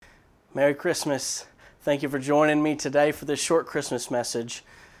Merry Christmas. Thank you for joining me today for this short Christmas message.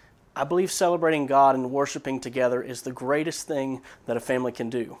 I believe celebrating God and worshiping together is the greatest thing that a family can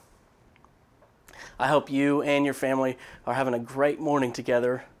do. I hope you and your family are having a great morning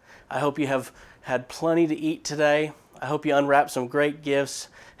together. I hope you have had plenty to eat today. I hope you unwrap some great gifts,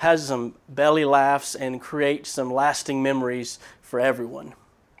 have some belly laughs, and create some lasting memories for everyone.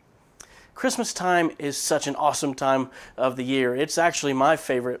 Christmas time is such an awesome time of the year. It's actually my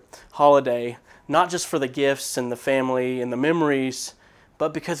favorite holiday, not just for the gifts and the family and the memories,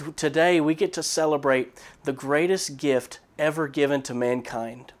 but because today we get to celebrate the greatest gift ever given to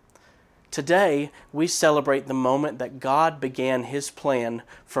mankind. Today, we celebrate the moment that God began His plan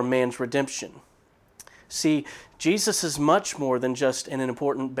for man's redemption. See, Jesus is much more than just an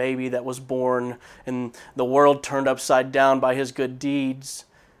important baby that was born and the world turned upside down by His good deeds.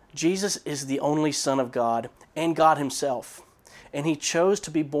 Jesus is the only Son of God and God Himself, and He chose to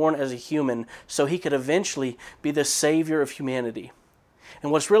be born as a human so He could eventually be the Savior of humanity.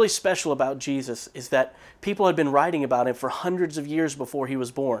 And what's really special about Jesus is that people had been writing about Him for hundreds of years before He was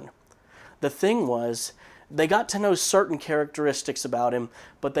born. The thing was, they got to know certain characteristics about Him,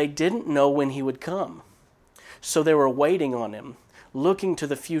 but they didn't know when He would come. So they were waiting on Him, looking to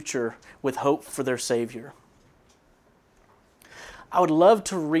the future with hope for their Savior. I would love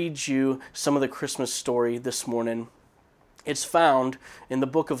to read you some of the Christmas story this morning. It's found in the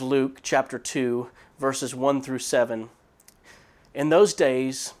book of Luke, chapter 2, verses 1 through 7. In those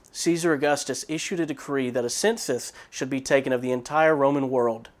days, Caesar Augustus issued a decree that a census should be taken of the entire Roman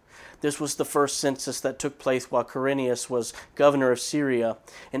world. This was the first census that took place while Quirinius was governor of Syria,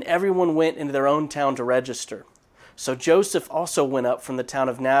 and everyone went into their own town to register. So Joseph also went up from the town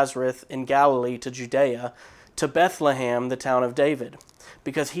of Nazareth in Galilee to Judea, to Bethlehem, the town of David,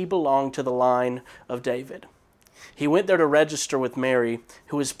 because he belonged to the line of David. He went there to register with Mary,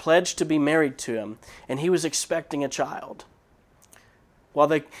 who was pledged to be married to him, and he was expecting a child.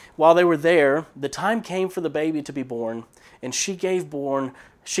 While they were there, the time came for the baby to be born, and she gave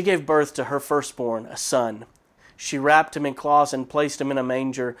birth to her firstborn, a son. She wrapped him in cloths and placed him in a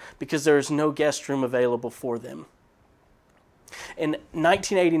manger because there is no guest room available for them. In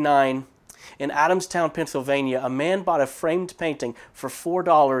 1989, in Adamstown, Pennsylvania, a man bought a framed painting for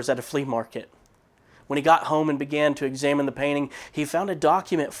 $4 at a flea market. When he got home and began to examine the painting, he found a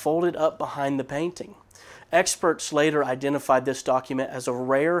document folded up behind the painting. Experts later identified this document as a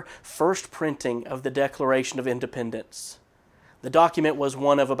rare first printing of the Declaration of Independence. The document was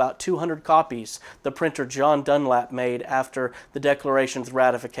one of about 200 copies the printer John Dunlap made after the Declaration's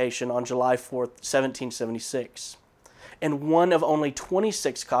ratification on July 4, 1776. And one of only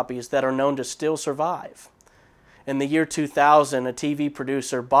 26 copies that are known to still survive. In the year 2000, a TV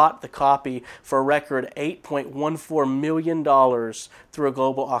producer bought the copy for a record $8.14 million through a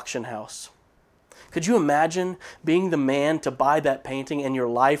global auction house. Could you imagine being the man to buy that painting and your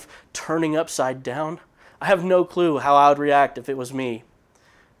life turning upside down? I have no clue how I would react if it was me.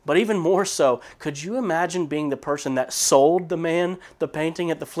 But even more so, could you imagine being the person that sold the man the painting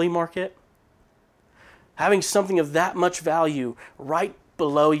at the flea market? Having something of that much value right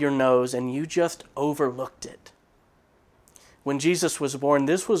below your nose and you just overlooked it. When Jesus was born,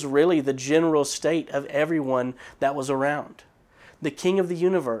 this was really the general state of everyone that was around. The King of the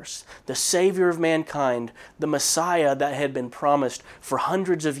universe, the Savior of mankind, the Messiah that had been promised for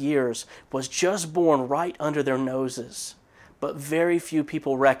hundreds of years was just born right under their noses. But very few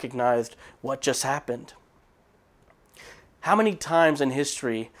people recognized what just happened. How many times in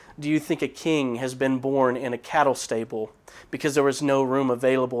history do you think a king has been born in a cattle stable because there was no room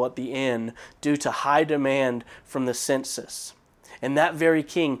available at the inn due to high demand from the census? And that very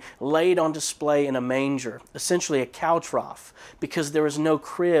king laid on display in a manger, essentially a cow trough, because there was no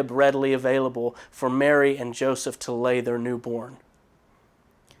crib readily available for Mary and Joseph to lay their newborn.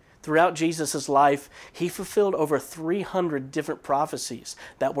 Throughout Jesus' life, He fulfilled over 300 different prophecies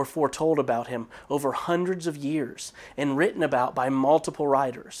that were foretold about Him over hundreds of years and written about by multiple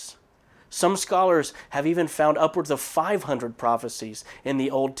writers. Some scholars have even found upwards of 500 prophecies in the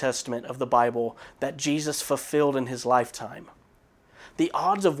Old Testament of the Bible that Jesus fulfilled in His lifetime. The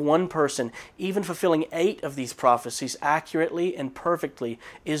odds of one person even fulfilling 8 of these prophecies accurately and perfectly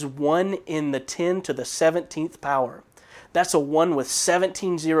is 1 in the 10 to the 17th power. That's a 1 with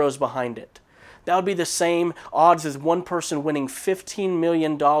 17 zeros behind it. That would be the same odds as one person winning $15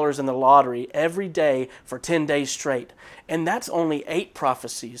 million in the lottery every day for 10 days straight. And that's only 8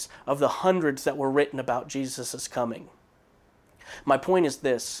 prophecies of the hundreds that were written about Jesus' coming. My point is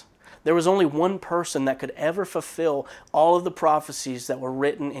this. There was only one person that could ever fulfill all of the prophecies that were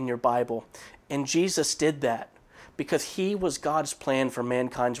written in your Bible. And Jesus did that because he was God's plan for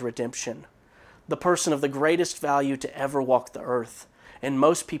mankind's redemption, the person of the greatest value to ever walk the earth. And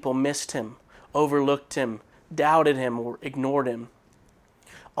most people missed him, overlooked him, doubted him, or ignored him.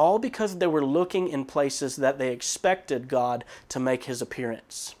 All because they were looking in places that they expected God to make his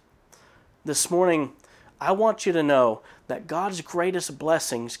appearance. This morning, I want you to know that God's greatest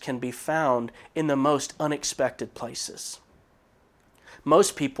blessings can be found in the most unexpected places.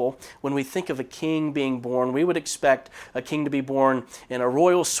 Most people, when we think of a king being born, we would expect a king to be born in a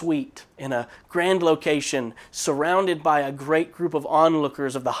royal suite, in a grand location, surrounded by a great group of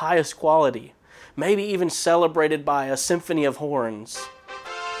onlookers of the highest quality, maybe even celebrated by a symphony of horns.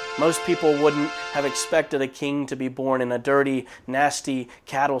 Most people wouldn't have expected a king to be born in a dirty, nasty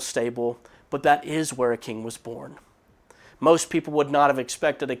cattle stable, but that is where a king was born. Most people would not have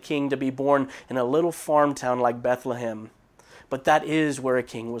expected a king to be born in a little farm town like Bethlehem, but that is where a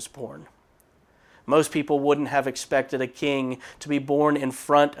king was born. Most people wouldn't have expected a king to be born in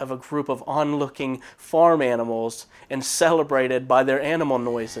front of a group of onlooking farm animals and celebrated by their animal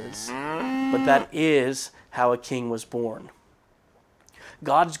noises, but that is how a king was born.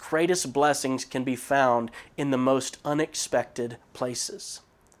 God's greatest blessings can be found in the most unexpected places.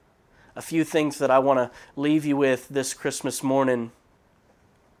 A few things that I want to leave you with this Christmas morning.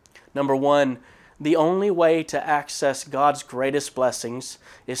 Number one, the only way to access God's greatest blessings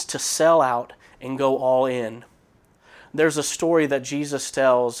is to sell out and go all in. There's a story that Jesus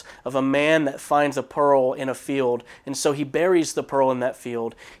tells of a man that finds a pearl in a field, and so he buries the pearl in that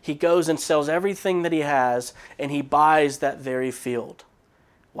field. He goes and sells everything that he has, and he buys that very field.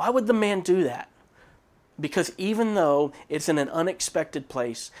 Why would the man do that? Because even though it's in an unexpected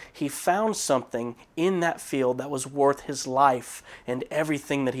place, he found something in that field that was worth his life and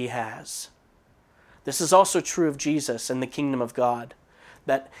everything that he has. This is also true of Jesus and the kingdom of God,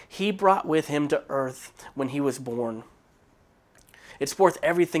 that he brought with him to earth when he was born. It's worth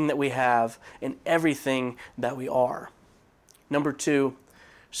everything that we have and everything that we are. Number two,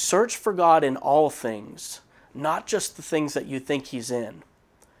 search for God in all things, not just the things that you think he's in.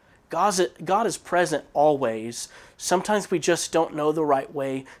 God is present always. Sometimes we just don't know the right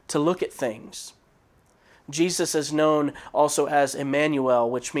way to look at things. Jesus is known also as Emmanuel,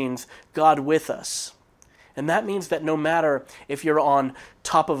 which means God with us. And that means that no matter if you're on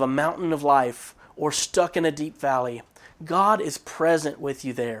top of a mountain of life or stuck in a deep valley, God is present with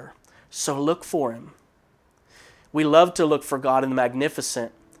you there. So look for him. We love to look for God in the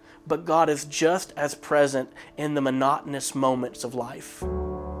magnificent, but God is just as present in the monotonous moments of life.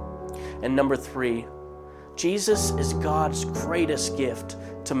 And number three, Jesus is God's greatest gift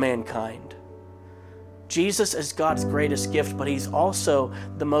to mankind. Jesus is God's greatest gift, but he's also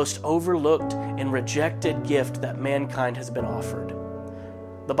the most overlooked and rejected gift that mankind has been offered.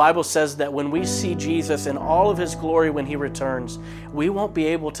 The Bible says that when we see Jesus in all of his glory when he returns, we won't be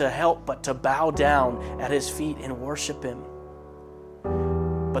able to help but to bow down at his feet and worship him.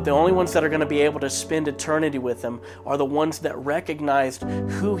 But the only ones that are going to be able to spend eternity with him are the ones that recognized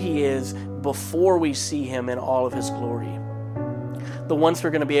who he is before we see him in all of his glory. The ones who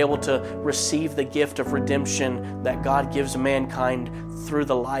are going to be able to receive the gift of redemption that God gives mankind through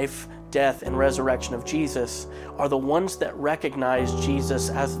the life, death, and resurrection of Jesus are the ones that recognize Jesus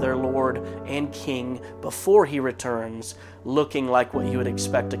as their Lord and King before he returns, looking like what you would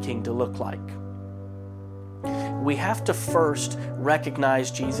expect a king to look like. We have to first recognize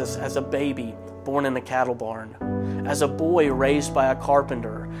Jesus as a baby born in a cattle barn, as a boy raised by a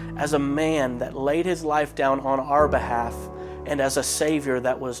carpenter, as a man that laid his life down on our behalf, and as a Savior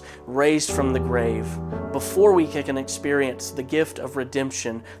that was raised from the grave, before we can experience the gift of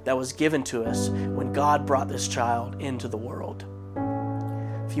redemption that was given to us when God brought this child into the world.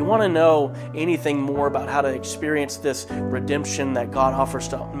 If you want to know anything more about how to experience this redemption that God offers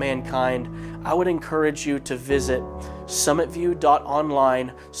to mankind, I would encourage you to visit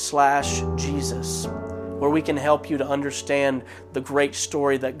summitview.online/Jesus, where we can help you to understand the great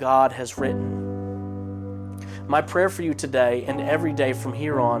story that God has written. My prayer for you today and every day from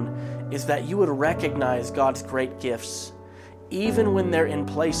here on is that you would recognize God's great gifts, even when they're in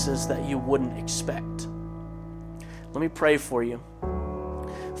places that you wouldn't expect. Let me pray for you.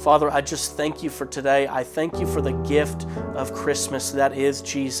 Father, I just thank you for today. I thank you for the gift of Christmas that is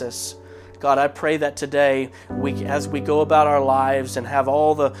Jesus. God, I pray that today, as we go about our lives and have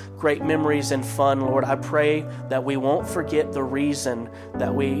all the great memories and fun, Lord, I pray that we won't forget the reason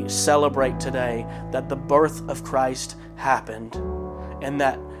that we celebrate today, that the birth of Christ happened, and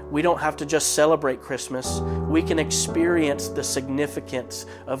that we don't have to just celebrate Christmas. We can experience the significance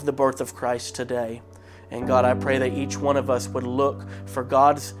of the birth of Christ today. And God, I pray that each one of us would look for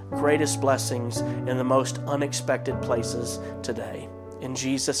God's greatest blessings in the most unexpected places today. In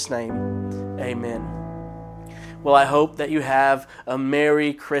Jesus' name, amen. Well, I hope that you have a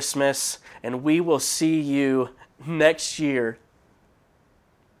Merry Christmas, and we will see you next year.